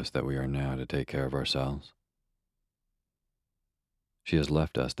show us that we are now to take care of ourselves? She has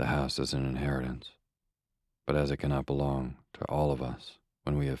left us the house as an inheritance, but as it cannot belong to all of us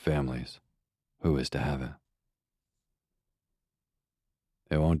when we have families, who is to have it?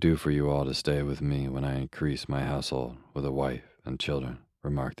 It won't do for you all to stay with me when I increase my household with a wife and children,"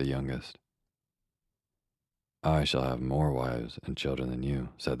 remarked the youngest. "I shall have more wives and children than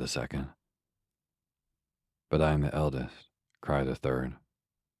you," said the second. "But I am the eldest," cried a third.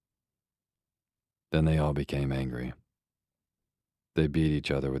 Then they all became angry. They beat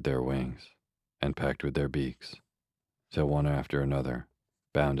each other with their wings and pecked with their beaks, till one after another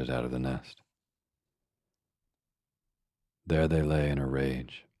bounded out of the nest. There they lay in a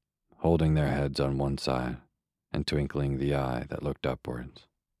rage, holding their heads on one side and twinkling the eye that looked upwards.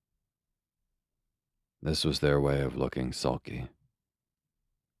 This was their way of looking sulky.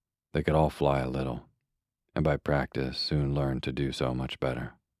 They could all fly a little, and by practice soon learned to do so much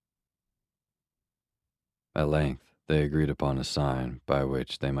better. At length, they agreed upon a sign by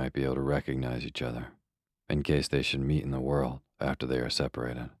which they might be able to recognize each other, in case they should meet in the world after they are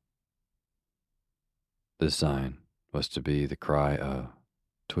separated. This sign was to be the cry of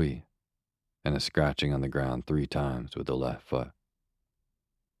 "Twee," and a scratching on the ground 3 times with the left foot.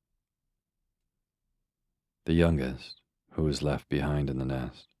 The youngest, who was left behind in the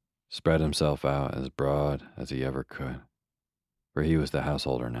nest, spread himself out as broad as he ever could, for he was the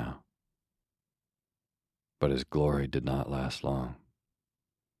householder now. But his glory did not last long.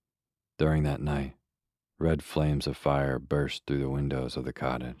 During that night, red flames of fire burst through the windows of the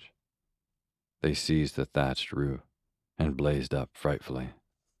cottage. They seized the thatched roof and blazed up frightfully.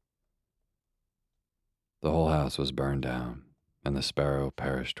 The whole house was burned down, and the sparrow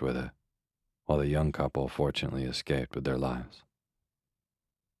perished with it, while the young couple fortunately escaped with their lives.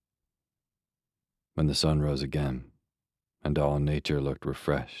 When the sun rose again, and all nature looked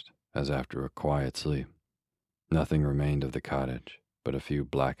refreshed as after a quiet sleep, nothing remained of the cottage but a few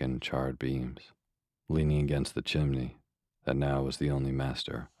blackened, charred beams, leaning against the chimney that now was the only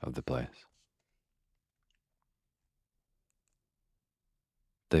master of the place.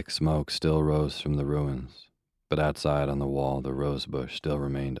 Thick smoke still rose from the ruins, but outside on the wall the rose bush still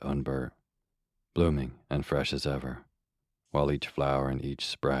remained unburnt, blooming and fresh as ever, while each flower and each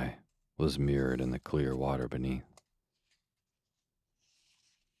spray was mirrored in the clear water beneath.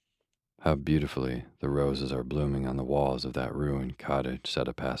 How beautifully the roses are blooming on the walls of that ruined cottage, said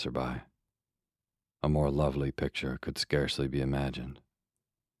a passerby. A more lovely picture could scarcely be imagined.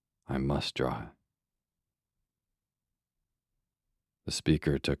 I must draw it. The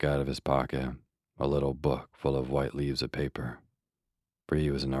speaker took out of his pocket a little book full of white leaves of paper, for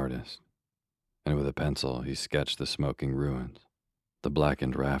he was an artist, and with a pencil he sketched the smoking ruins, the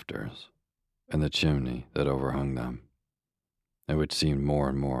blackened rafters, and the chimney that overhung them, and which seemed more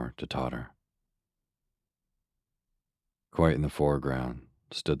and more to totter. Quite in the foreground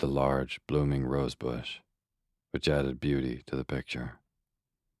stood the large, blooming rose bush, which added beauty to the picture.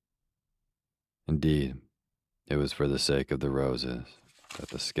 Indeed, it was for the sake of the roses that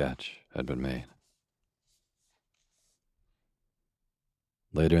the sketch had been made.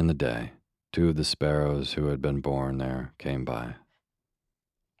 Later in the day, 2 of the sparrows who had been born there came by.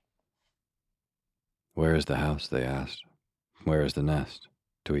 "Where is the house?" they asked. "Where is the nest?"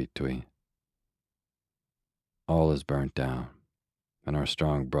 Tweet, tweet. "All is burnt down, and our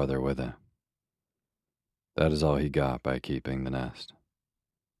strong brother with it. That is all he got by keeping the nest.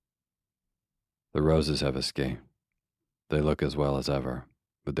 The roses have escaped. They look as well as ever,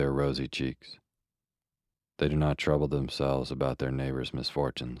 with their rosy cheeks. They do not trouble themselves about their neighbors'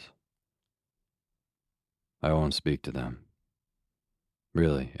 misfortunes. I won't speak to them.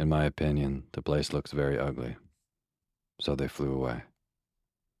 Really, in my opinion, the place looks very ugly." So they flew away.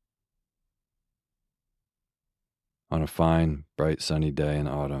 On a fine, bright sunny day in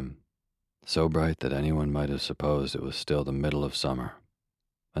autumn, so bright that anyone might have supposed it was still the middle of summer,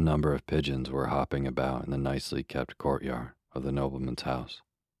 a number of pigeons were hopping about in the nicely kept courtyard of the nobleman's house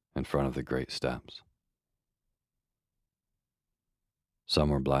in front of the great steps. Some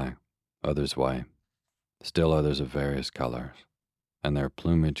were black, others white, still others of various colors, and their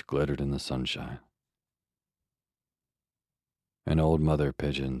plumage glittered in the sunshine. An old mother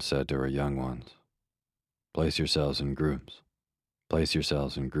pigeon said to her young ones, "Place yourselves in groups. Place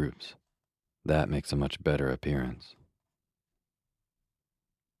yourselves in groups. That makes a much better appearance."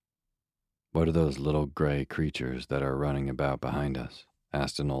 "What are those little gray creatures that are running about behind us?"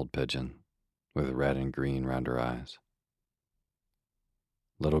 asked an old pigeon, with red and green round her eyes.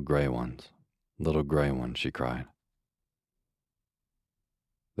 Little gray ones, she cried.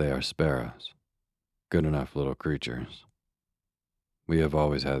 "They are sparrows, good enough little creatures. We have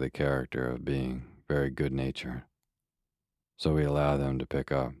always had the character of being very good-natured, so we allow them to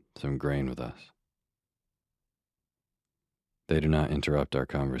pick up some grain with us. They do not interrupt our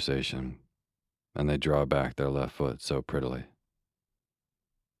conversation, and they draw back their left foot so prettily."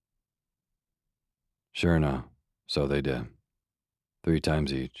 Sure enough, so they did, 3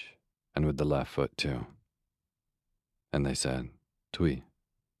 times each, and with the left foot too. And they said, "Twee,"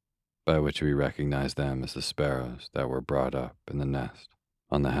 by which we recognized them as the sparrows that were brought up in the nest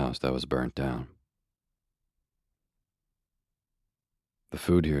on the house that was burnt down. "The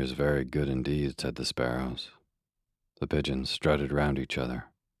food here is very good indeed," said the sparrows. The pigeons strutted round each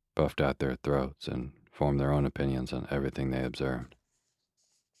other, puffed out their throats, and formed their own opinions on everything they observed.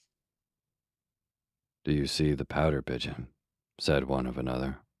 "Do you see the pouter pigeon?" said one of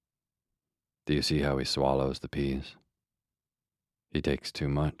another. "Do you see how he swallows the peas? He takes too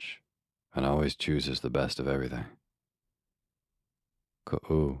much, and always chooses the best of everything.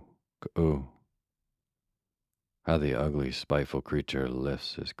 Coo-oo, coo-oo. How the ugly, spiteful creature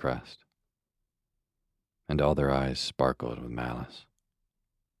lifts his crest. and all their eyes sparkled with malice.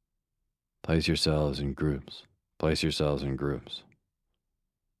 Place yourselves in groups. Place yourselves in groups.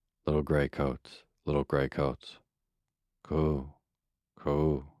 Little gray coats, little gray coats. Coo,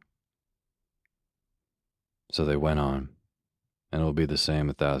 coo. So they went on, and it will be the same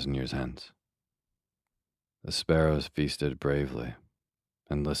 1,000 years hence. The sparrows feasted bravely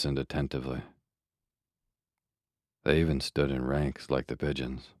and listened attentively. They even stood in ranks like the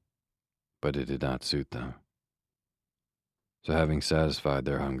pigeons, but it did not suit them. So having satisfied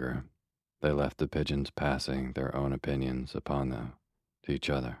their hunger, they left the pigeons passing their own opinions upon them to each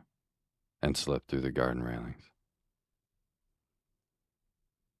other and slipped through the garden railings.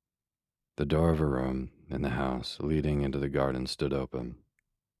 The door of a room in the house leading into the garden stood open,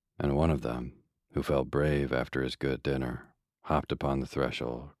 and one of them, who felt brave after his good dinner, hopped upon the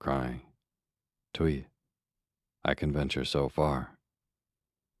threshold, crying, "Twee, I can venture so far."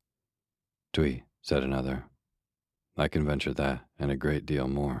 "Twee," said another, "I can venture that and a great deal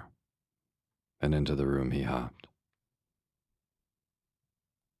more." And into the room he hopped.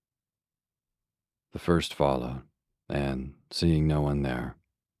 The first followed, and, seeing no one there,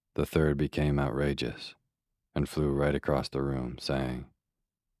 the third became outrageous and flew right across the room, saying,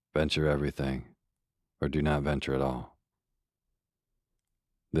 "Venture everything, or do not venture at all.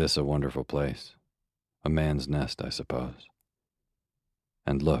 This a wonderful place, a man's nest, I suppose.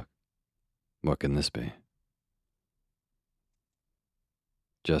 And look, what can this be?"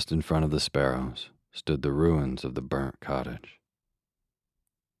 Just in front of the sparrows stood the ruins of the burnt cottage.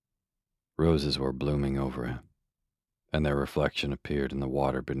 Roses were blooming over it, and their reflection appeared in the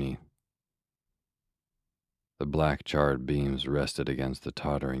water beneath. The black charred beams rested against the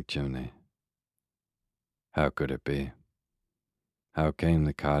tottering chimney. How could it be? How came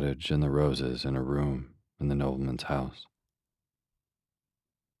the cottage and the roses in a room in the nobleman's house?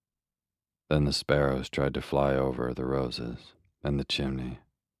 Then the sparrows tried to fly over the roses and the chimney,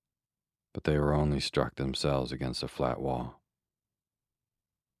 but they were only struck themselves against a flat wall.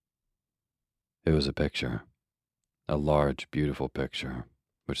 It was a picture, a large, beautiful picture,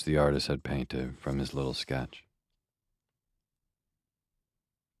 which the artist had painted from his little sketch.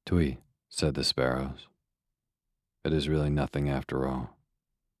 "Twee," said the sparrows, "it is really nothing after all.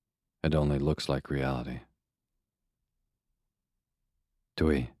 It only looks like reality."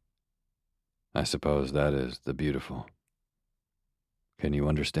 "Twee, I suppose that is the beautiful. Can you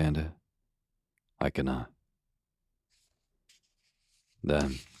understand it? I cannot."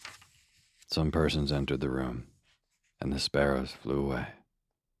 Then some persons entered the room, and the sparrows flew away.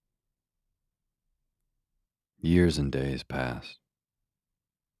 Years and days passed.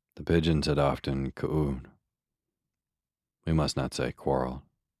 The pigeons had often cooed. We must not say quarreled,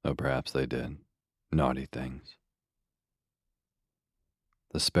 though perhaps they did. Naughty things.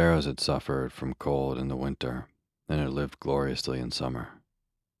 The sparrows had suffered from cold in the winter and had lived gloriously in summer.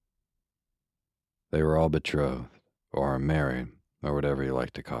 They were all betrothed, or married, or whatever you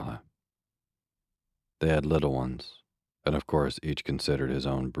like to call it. They had little ones, and of course each considered his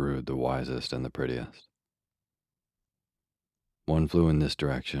own brood the wisest and the prettiest. One flew in this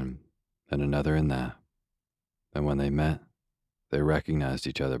direction, and another in that, and when they met, they recognized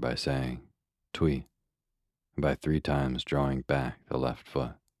each other by saying, "Twee," and by 3 times drawing back the left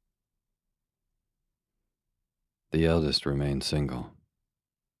foot. The eldest remained single.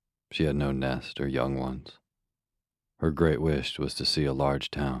 She had no nest or young ones. Her great wish was to see a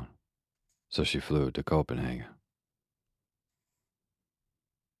large town, so she flew to Copenhagen.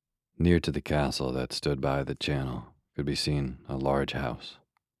 Near to the castle that stood by the channel could be seen a large house,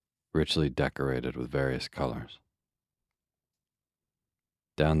 richly decorated with various colors.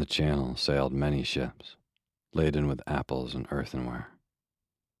 Down the channel sailed many ships, laden with apples and earthenware.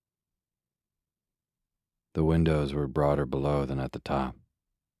 The windows were broader below than at the top,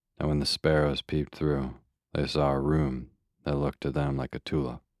 and when the sparrows peeped through, they saw a room that looked to them like a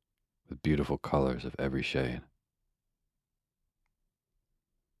tulip, with beautiful colors of every shade.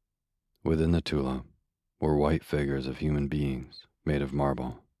 Within the tulip were white figures of human beings made of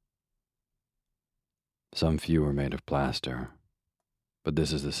marble. Some few were made of plaster, but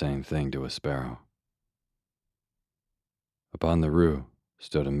this is the same thing to a sparrow. Upon the roof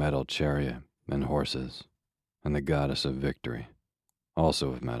stood a metal chariot and horses, and the goddess of victory,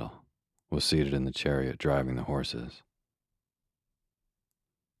 also of metal, was seated in the chariot driving the horses.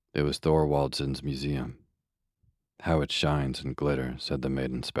 It was Thorwaldsen's museum. "How it shines and glitters," said the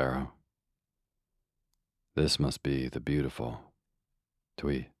maiden sparrow. "This must be the beautiful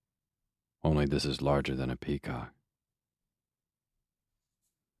Twee, only this is larger than a peacock."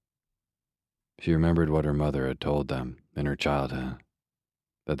 She remembered what her mother had told them in her childhood,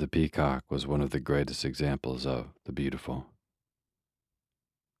 that the peacock was one of the greatest examples of the beautiful.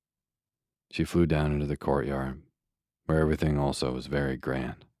 She flew down into the courtyard, where everything also was very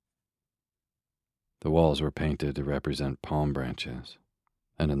grand. The walls were painted to represent palm branches,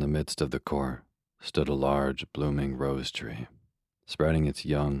 and in the midst of the court stood a large blooming rose tree, spreading its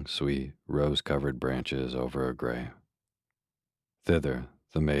young, sweet, rose-covered branches over a grave. Thither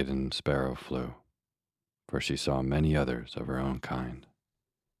the maiden Sparrow flew, for she saw many others of her own kind.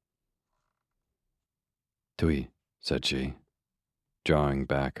 "Tui," said she, drawing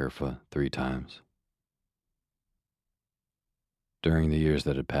back her foot 3 times. During the years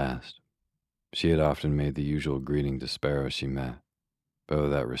that had passed, she had often made the usual greeting to sparrows she met, but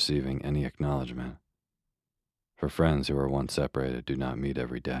without receiving any acknowledgement, for friends who are once separated do not meet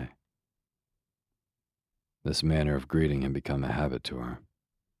every day. This manner of greeting had become a habit to her,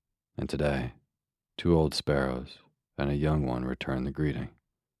 and today 2 old sparrows and a young one returned the greeting.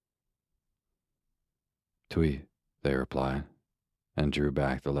 "Tui," they replied, and drew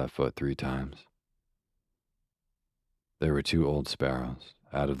back the left foot 3 times. There were 2 old sparrows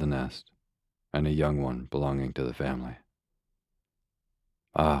out of the nest, and a young one belonging to the family.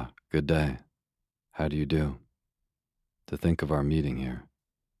 "Ah, good day. How do you do? To think of our meeting here.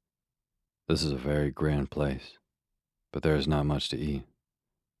 This is a very grand place, but there is not much to eat.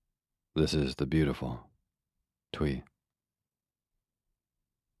 This is the beautiful Tui."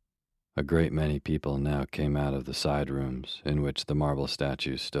 A great many people now came out of the side rooms in which the marble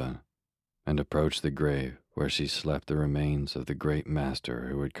statues stood, and approached the grave where she slept the remains of the great master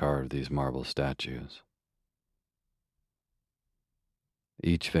who had carved these marble statues.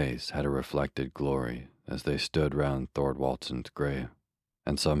 Each face had a reflected glory as they stood round Thorwaldsen's grave,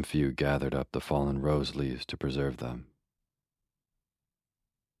 and some few gathered up the fallen rose leaves to preserve them.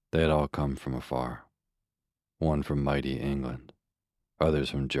 They had all come from afar, one from mighty England, others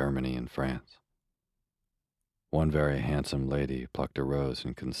from Germany and France. One very handsome lady plucked a rose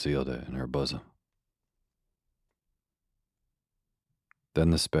and concealed it in her bosom.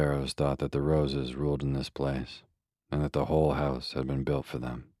 Then the sparrows thought that the roses ruled in this place, and that the whole house had been built for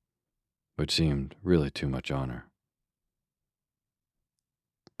them, which seemed really too much honor.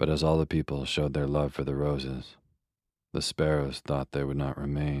 But as all the people showed their love for the roses, the sparrows thought they would not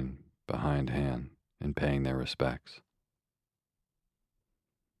remain behindhand in paying their respects.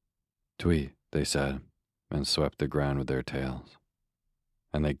 "Tui," they said, and swept the ground with their tails,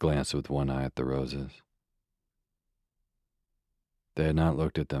 and they glanced with one eye at the roses. They had not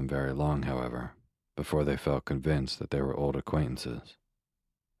looked at them very long, however, before they felt convinced that they were old acquaintances,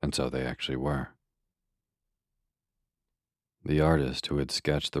 and so they actually were. The artist who had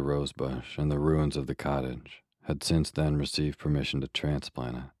sketched the rose bush and the ruins of the cottage had since then received permission to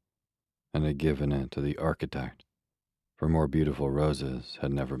transplant it, and had given it to the architect, for more beautiful roses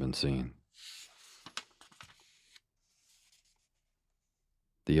had never been seen.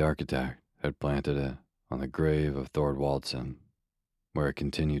 The architect had planted it on the grave of Thorwaldsen, where it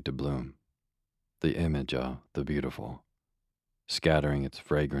continued to bloom, the image of the beautiful, scattering its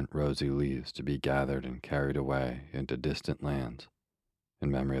fragrant rosy leaves to be gathered and carried away into distant lands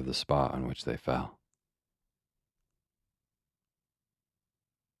in memory of the spot on which they fell.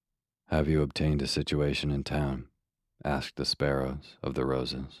 "Have you obtained a situation in town?" asked the sparrows of the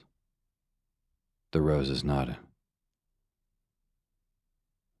roses. The roses nodded.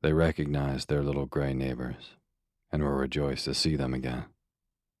 They recognized their little gray neighbors and were rejoiced to see them again.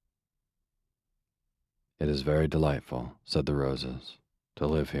 "It is very delightful," said the roses, "to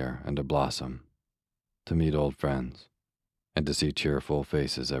live here and to blossom, to meet old friends, and to see cheerful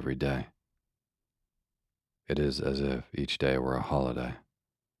faces every day. It is as if each day were a holiday."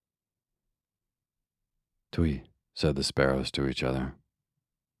 "Tui," said the sparrows to each other.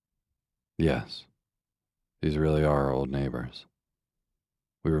 "Yes, these really are our old neighbors.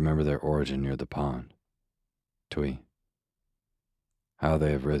 We remember their origin near the pond. Tui. How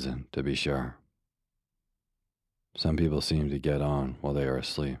they have risen, to be sure. Some people seem to get on while they are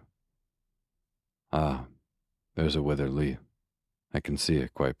asleep. Ah, there's a withered leaf. I can see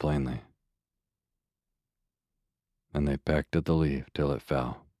it quite plainly." And they pecked at the leaf till it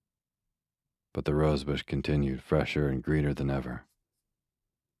fell. But the rosebush continued fresher and greener than ever.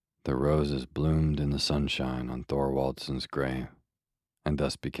 The roses bloomed in the sunshine on Thorwaldsen's grave, and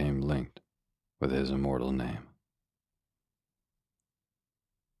thus became linked with his immortal name.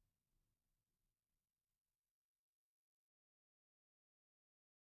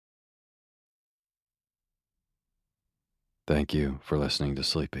 Thank you for listening to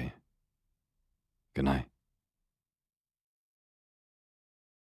Sleepy. Good night.